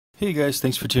Hey guys,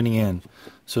 thanks for tuning in.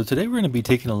 So today we're going to be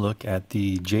taking a look at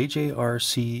the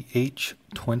JJRC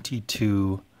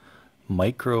H22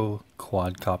 micro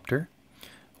quadcopter,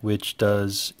 which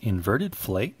does inverted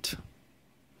flight,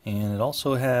 and it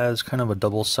also has kind of a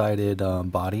double-sided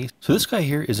body. So this guy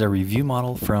here is a review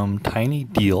model from Tiny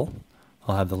Deal.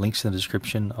 I'll have the links in the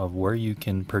description of where you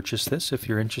can purchase this if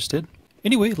you're interested.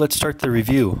 Anyway, let's start the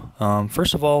review.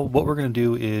 First of all, what we're going to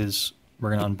do is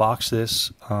we're going to unbox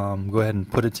this, go ahead and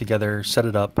put it together, set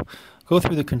it up, go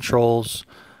through the controls,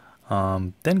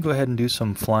 then go ahead and do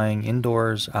some flying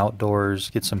indoors,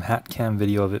 outdoors, get some hat cam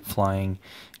video of it flying,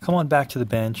 come on back to the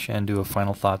bench and do a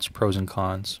final thoughts, pros and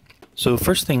cons. So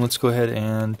first thing, let's go ahead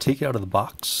and take it out of the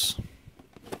box.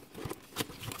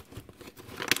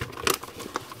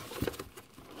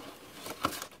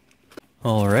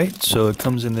 Alright, so it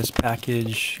comes in this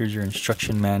package. Here's your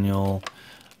instruction manual.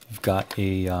 You've got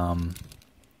a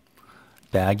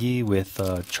baggie with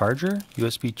a charger,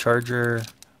 USB charger,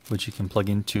 which you can plug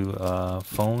into a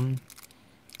phone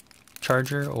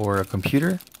charger or a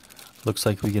computer. Looks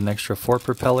like we get an extra 4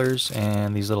 propellers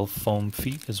and these little foam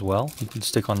feet as well you can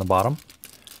stick on the bottom.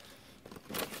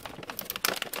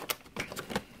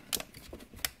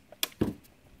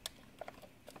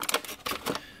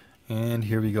 And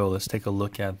here we go. Let's take a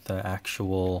look at the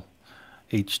actual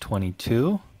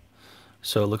H22.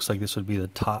 So it looks like this would be the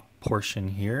top portion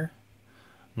here.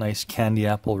 Nice candy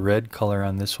apple red color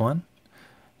on this one.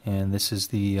 And this is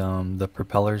the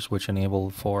propellers, which enable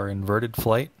for inverted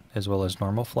flight as well as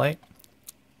normal flight.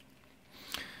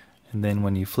 And then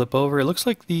when you flip over, it looks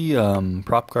like the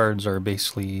prop guards are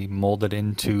basically molded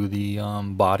into the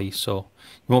body, so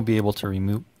you won't be able to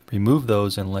remove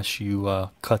those unless you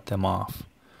cut them off.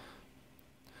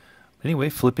 Anyway,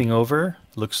 flipping over,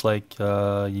 looks like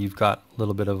you've got a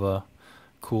little bit of a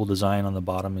cool design on the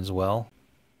bottom as well.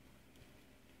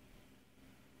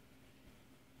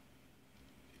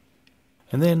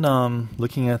 And then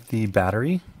looking at the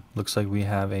battery, looks like we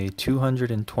have a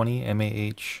 220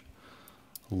 mAh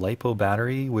LiPo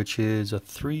battery, which is a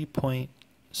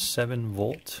 3.7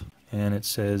 volt, and it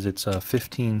says it's a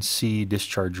 15C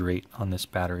discharge rate on this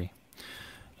battery.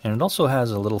 And it also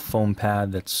has a little foam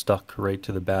pad that's stuck right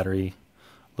to the battery,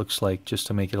 looks like, just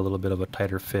to make it a little bit of a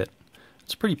tighter fit.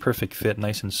 It's a pretty perfect fit,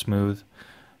 nice and smooth.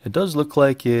 It does look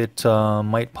like it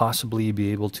might possibly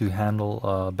be able to handle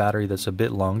a battery that's a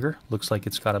bit longer. Looks like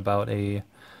it's got about a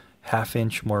 ½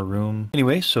 inch more room.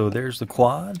 Anyway, so there's the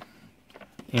quad.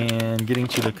 And getting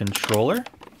to the controller.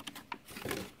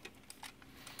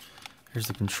 Here's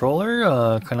the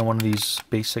controller, kind of one of these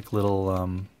basic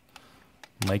little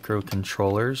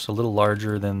microcontrollers, a little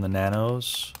larger than the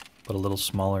nanos, but a little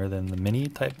smaller than the mini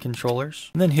type controllers.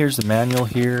 And then here's the manual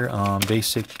here.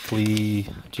 Basically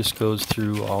just goes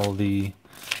through all the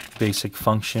basic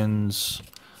functions,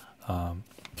 how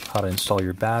to install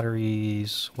your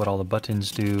batteries, what all the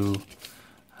buttons do,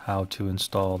 how to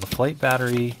install the flight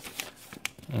battery,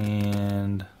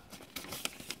 and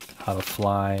how to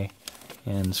fly,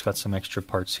 and it's got some extra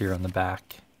parts here on the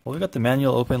back. Well, we've got the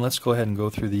manual open. Let's go ahead and go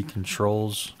through the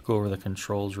controls, go over the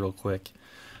controls real quick,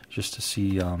 just to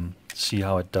see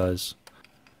how it does.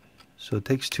 So it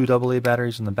takes 2 AA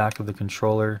batteries in the back of the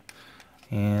controller,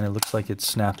 and it looks like it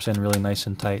snaps in really nice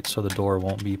and tight so the door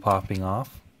won't be popping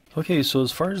off. Okay, so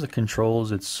as far as the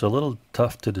controls, it's a little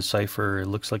tough to decipher. It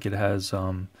looks like it has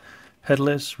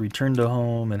headless, return to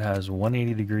home, it has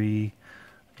 180-degree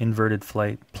inverted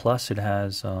flight, plus it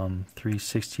has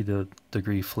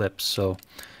 360-degree flips. So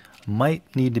might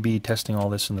need to be testing all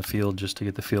this in the field just to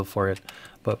get the feel for it.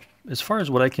 But as far as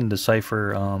what I can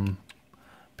decipher,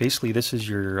 basically this is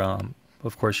your,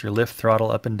 of course, your lift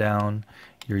throttle up and down,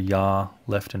 your yaw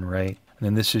left and right, and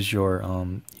then this is your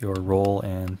roll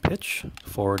and pitch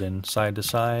forward and side to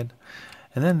side,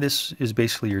 and then this is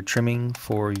basically your trimming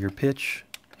for your pitch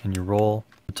and your roll.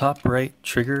 The top right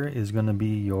trigger is going to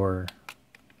be your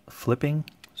flipping,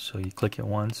 so you click it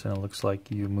once and it looks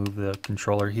like you move the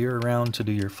controller here around to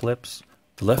do your flips.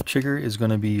 The left trigger is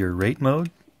going to be your rate mode,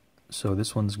 so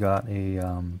this one's got a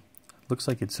looks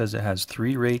like it says it has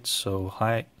 3 rates, so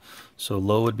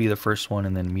low would be the first one,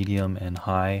 and then medium and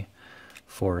high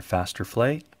for faster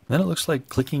flight. Then it looks like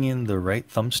clicking in the right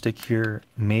thumbstick here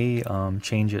may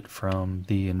change it from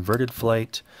the inverted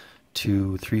flight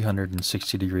to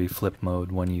 360-degree flip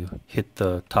mode when you hit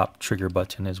the top trigger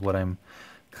button, is what I'm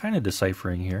kind of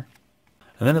deciphering here.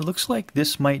 And then it looks like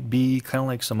this might be kind of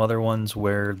like some other ones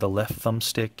where the left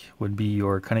thumbstick would be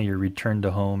your kind of your return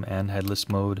to home and headless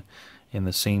mode in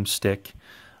the same stick.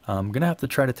 I'm gonna have to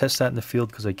try to test that in the field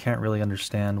because I can't really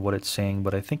understand what it's saying,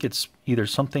 but I think it's either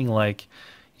something like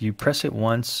you press it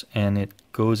once and it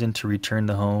goes into return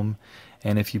to home,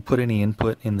 and if you put any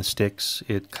input in the sticks,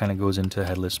 it kind of goes into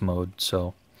headless mode.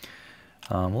 So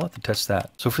we'll have to test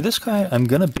that. So for this guy, I'm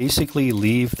gonna basically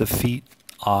leave the feet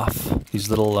off, these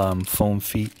little foam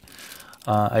feet.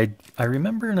 I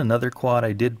remember in another quad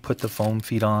I did put the foam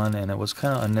feet on, and it was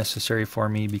kind of unnecessary for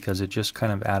me because it just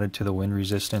kind of added to the wind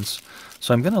resistance.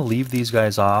 So I'm gonna leave these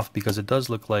guys off because it does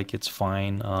look like it's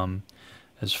fine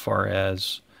as far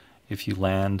as if you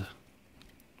land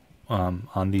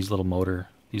on these little motor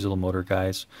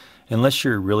guys. Unless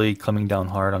you're really coming down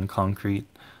hard on concrete,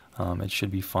 it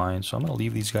should be fine. So I'm going to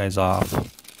leave these guys off.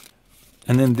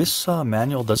 And then this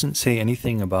manual doesn't say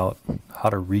anything about how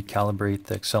to recalibrate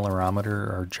the accelerometer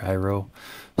or gyro.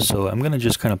 So I'm going to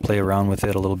just kind of play around with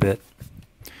it a little bit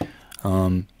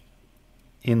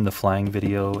in the flying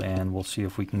video, and we'll see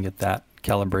if we can get that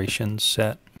calibration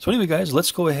set. So anyway guys,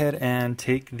 let's go ahead and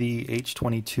take the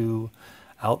H22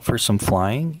 out for some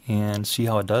flying and see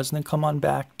how it does, and then come on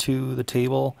back to the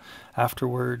table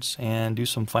afterwards and do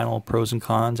some final pros and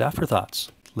cons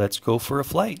afterthoughts. Let's go for a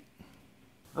flight.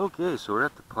 Okay, so we're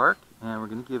at the park and we're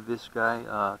going to give this guy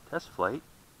a test flight.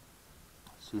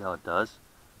 See how it does.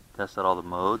 Test out all the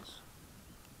modes.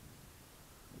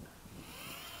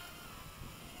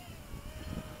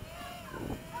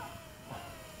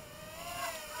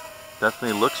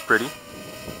 Definitely looks pretty.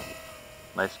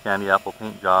 Nice candy apple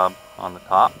paint job on the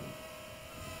top.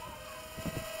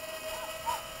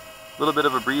 A little bit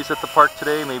of a breeze at the park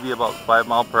today, maybe about 5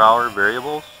 mph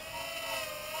variables.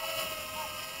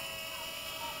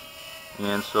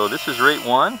 And so this is rate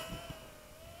 1.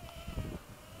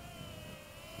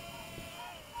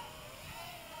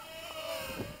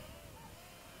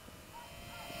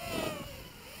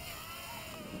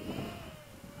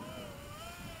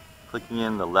 Clicking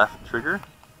in the left trigger.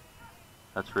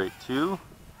 That's rate 2.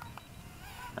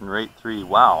 And rate 3.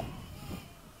 Wow.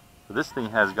 So this thing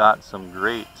has got some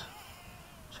great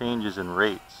changes in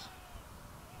rates.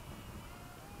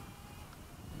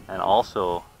 And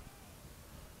also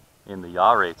in the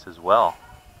yaw rates as well.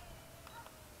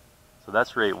 So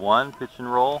that's rate 1, pitch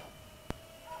and roll.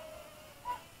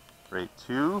 Rate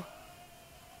 2.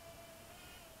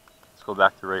 Let's go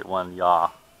back to rate 1,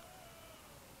 yaw.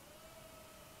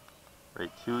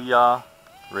 Rate 2, yaw.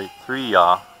 Rate 3,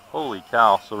 yaw. Holy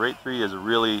cow. So rate 3 is a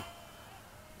really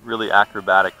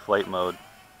acrobatic flight mode.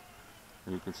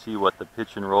 And you can see what the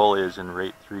pitch and roll is in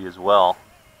rate 3 as well.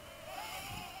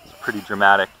 It's pretty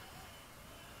dramatic.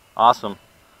 Awesome.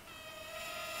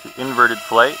 To inverted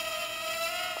flight.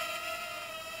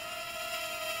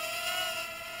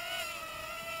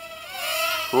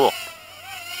 Cool.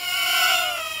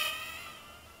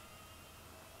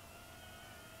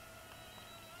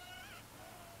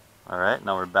 Alright,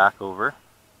 now we're back over.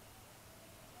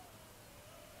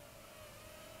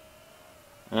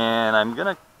 And I'm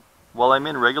gonna, while I'm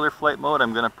in regular flight mode,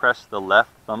 I'm gonna press the left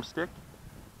thumbstick.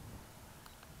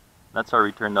 That's our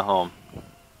return to home.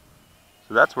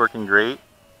 So that's working great.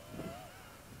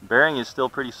 Bearing is still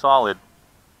pretty solid.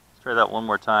 Let's try that one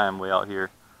more time way out here.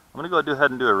 I'm gonna go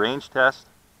ahead and do a range test.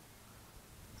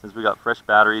 Since we got fresh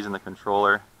batteries in the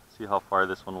controller, see how far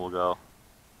this one will go.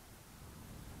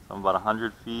 So I'm about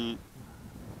 100 feet.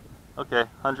 Okay,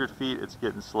 100 feet, it's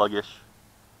getting sluggish.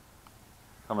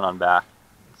 Coming on back.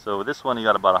 So with this one, you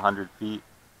got about 100 feet.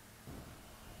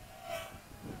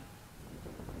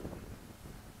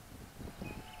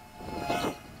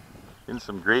 Getting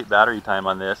some great battery time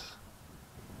on this.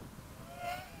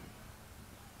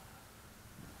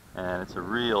 And it's a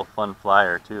real fun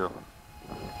flyer too.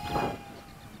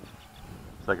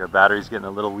 Looks like our battery's getting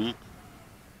a little weak.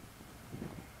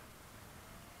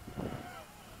 Let's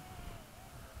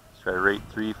try rate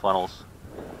 3 funnels.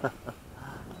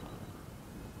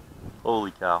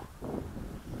 Holy cow.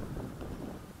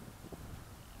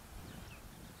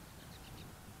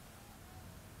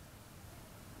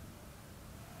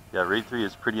 Yeah, rate 3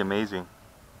 is pretty amazing.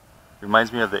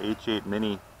 Reminds me of the H8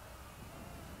 Mini.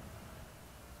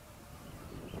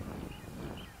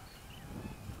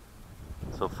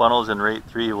 So funnels in rate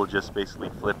 3 will just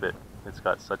basically flip it. It's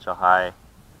got such a high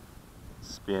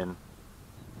spin.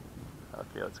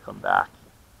 Okay, let's come back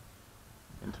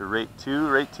into rate 2.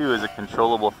 Rate 2 is a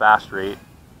controllable fast rate.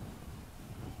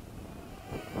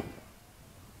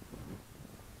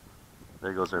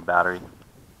 There goes our battery.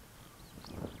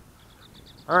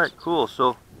 Alright, cool.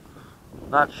 So,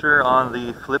 not sure on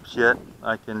the flips yet.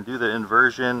 I can do the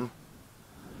inversion.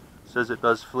 It says it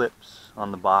does flips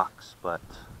on the box, but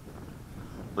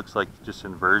looks like just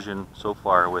inversion so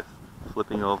far with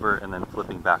flipping over and then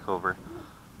flipping back over.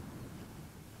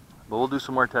 But we'll do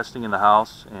some more testing in the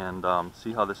house and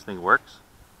see how this thing works.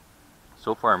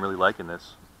 So far I'm really liking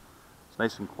this. It's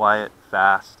nice and quiet,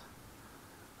 fast.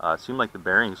 It seemed like the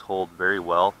bearings hold very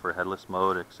well for headless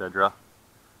mode, etc.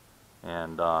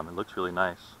 And it looks really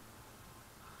nice.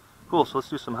 Cool, so let's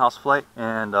do some house flight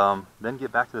and then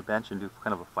get back to the bench and do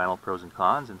kind of a final pros and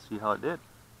cons and see how it did.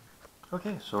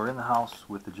 Okay, so we're in the house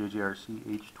with the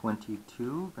JJRC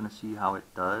H22. Going to see how it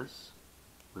does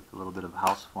with a little bit of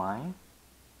house flying.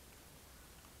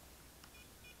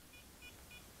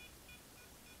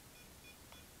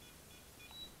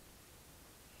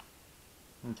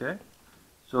 Okay,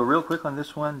 so real quick on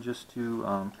this one, just to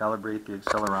calibrate the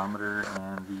accelerometer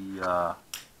and the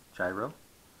gyro.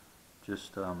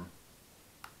 Just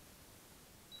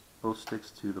both sticks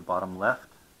to the bottom left,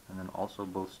 and then also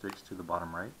both sticks to the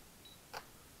bottom right.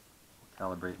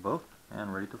 Calibrate both,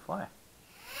 and ready to fly.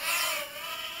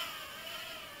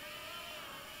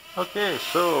 Okay,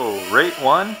 so rate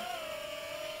 1.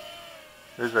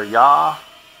 There's our yaw.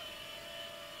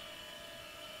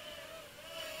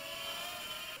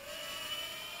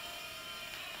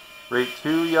 Rate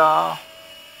 2 yaw.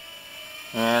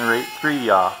 And rate 3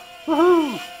 yaw.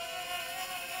 Woohoo!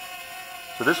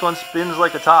 So this one spins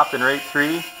like a top in rate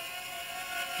 3.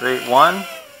 Rate 1.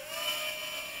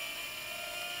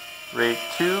 Rate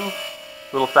 2. A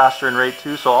little faster in rate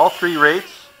 2. So all 3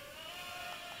 rates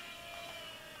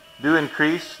do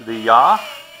increase the yaw.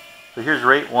 So here's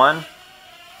rate 1.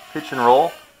 Pitch and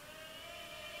roll.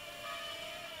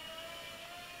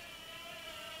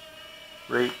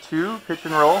 Rate 2. Pitch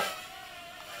and roll.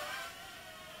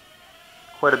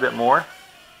 Quite a bit more.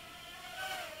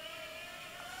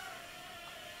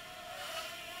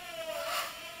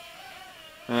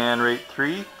 And rate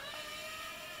 3.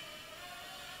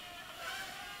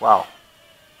 Wow.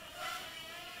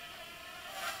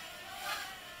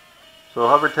 So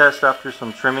hover test after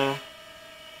some trimming.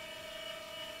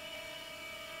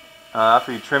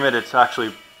 After you trim it, it's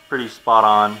actually pretty spot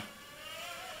on.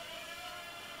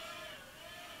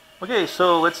 Okay,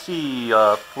 so let's see,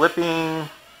 flipping.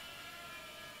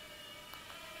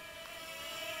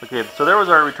 Okay, so there was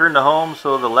our return to home.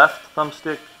 So the left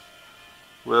thumbstick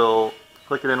will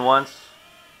click it in once,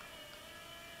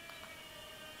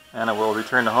 and it will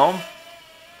return to home.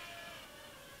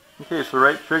 Okay, so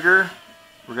right trigger,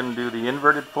 we're going to do the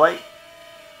inverted flight.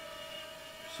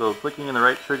 So clicking in the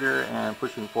right trigger and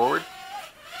pushing forward.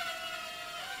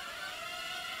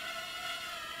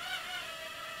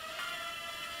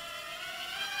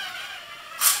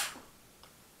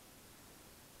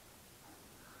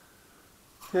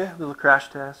 Okay, a little crash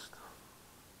test.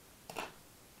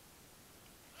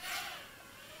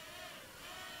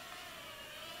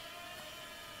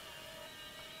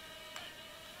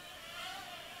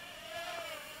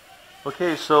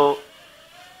 Okay, so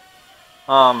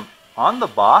on the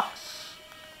box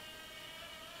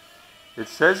it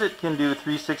says it can do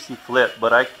 360 flip,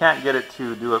 but I can't get it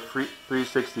to do a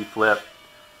 360 flip.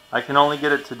 I can only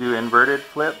get it to do inverted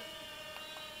flip.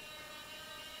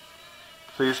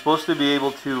 So you're supposed to be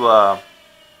able to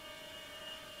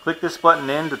click this button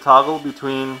in to toggle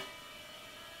between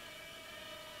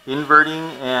inverting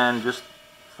and just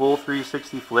full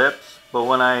 360 flips, but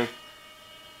when I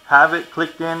have it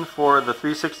clicked in for the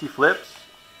 360 flips,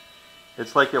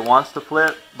 it's like it wants to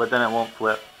flip, but then it won't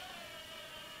flip.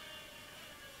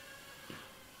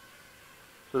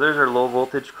 So there's our low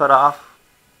voltage cutoff.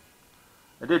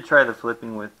 I did try the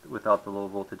flipping without the low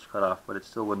voltage cutoff, but it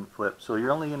still wouldn't flip. So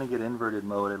you're only going to get inverted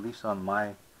mode, at least on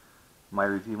my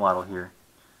review model here.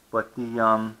 But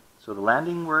the so the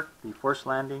landing worked, the forced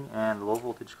landing and the low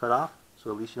voltage cutoff.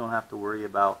 So at least you don't have to worry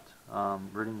about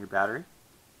burning your battery.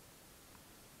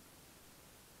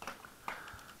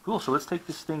 Cool, so let's take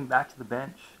this thing back to the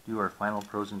bench, do our final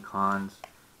pros and cons,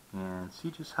 and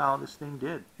see just how this thing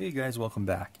did. Hey guys, welcome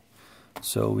back.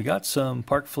 So we got some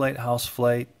park flight, house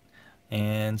flight,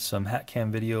 and some hat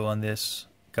cam video on this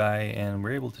guy, and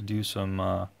we're able to do some,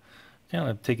 kind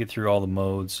of take it through all the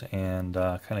modes and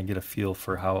kind of get a feel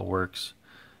for how it works.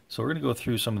 So we're going to go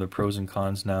through some of the pros and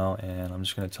cons now, and I'm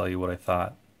just going to tell you what I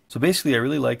thought. So basically I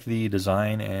really like the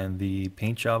design and the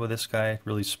paint job of this guy,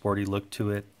 really sporty look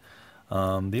to it.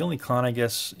 The only con, I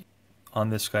guess, on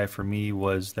this guy for me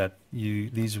was that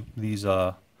these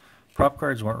prop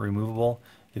guards weren't removable.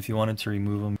 If you wanted to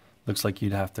remove them, looks like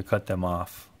you'd have to cut them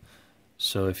off.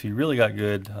 So if you really got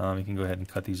good, you can go ahead and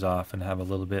cut these off and have a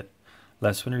little bit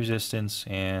less wind resistance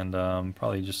and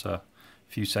probably just a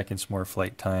few seconds more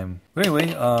flight time. But anyway,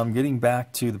 getting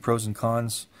back to the pros and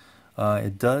cons,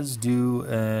 it does do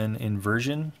an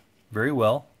inversion very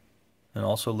well. And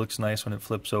also looks nice when it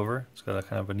flips over. It's got a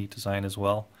kind of a neat design as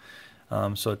well.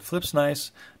 So it flips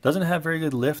nice. Doesn't have very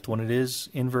good lift when it is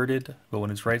inverted, but when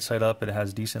it's right side up, it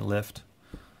has decent lift.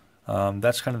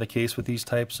 That's kind of the case with these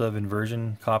types of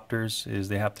inversion copters, is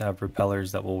they have to have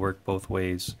propellers that will work both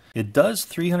ways. It does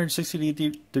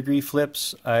 360-degree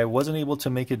flips. I wasn't able to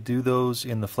make it do those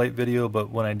in the flight video, but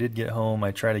when I did get home,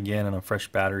 I tried again on a fresh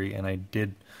battery, and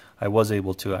I was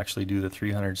able to actually do the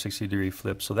 360-degree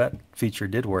flip, so that feature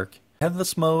did work.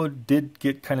 Headless mode did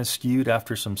get kind of skewed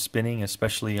after some spinning,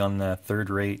 especially on the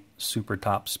third rate super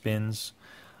top spins.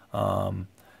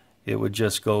 It would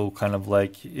just go kind of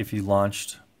like if you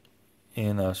launched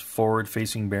in a forward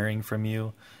facing bearing from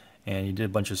you and you did a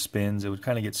bunch of spins, it would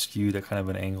kind of get skewed at kind of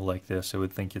an angle like this. It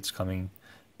would think it's coming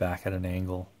back at an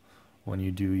angle when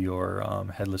you do your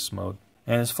headless mode.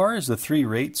 And as far as the three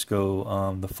rates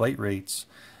go, the flight rates,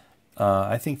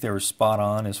 I think they were spot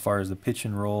on as far as the pitch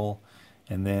and roll,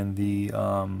 and then the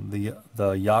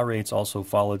yaw rates also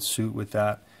followed suit with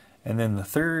that. And then the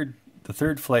third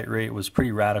flight rate was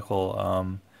pretty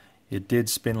radical. It did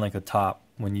spin like a top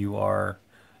when you are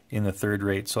in the third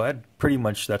rate. So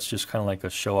that's just kind of like a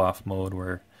show-off mode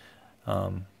where,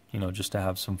 you know, just to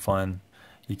have some fun.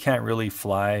 You can't really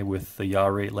fly with the yaw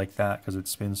rate like that because it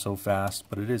spins so fast,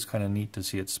 but it is kind of neat to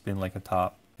see it spin like a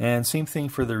top. And same thing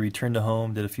for the return to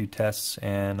home, did a few tests,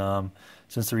 and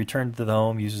since the return to the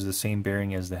home uses the same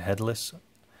bearing as the headless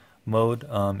mode,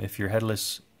 if your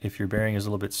bearing is a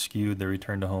little bit skewed, the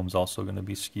return to home is also going to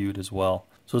be skewed as well.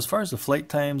 So as far as the flight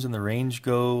times and the range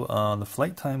go, the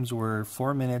flight times were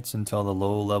 4 minutes until the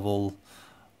low level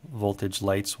voltage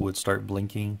lights would start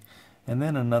blinking, and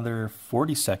then another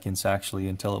 40 seconds actually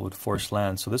until it would force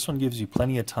land. So this one gives you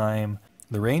plenty of time.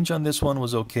 The range on this one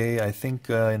was okay. I think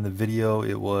in the video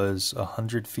it was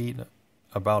 100 feet,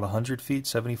 about 100 feet,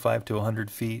 75 to 100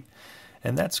 feet.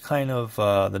 And that's kind of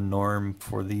the norm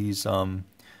for these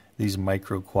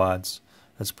micro quads.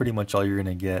 That's pretty much all you're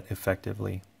going to get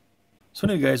effectively. So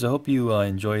anyway guys, I hope you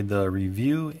enjoyed the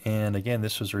review. And again,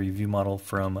 this was a review model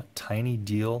from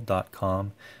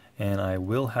tinydeal.com. And I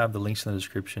will have the links in the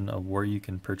description of where you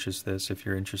can purchase this if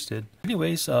you're interested.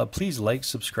 Anyways, please like,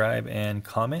 subscribe, and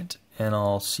comment. And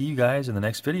I'll see you guys in the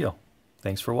next video.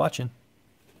 Thanks for watching.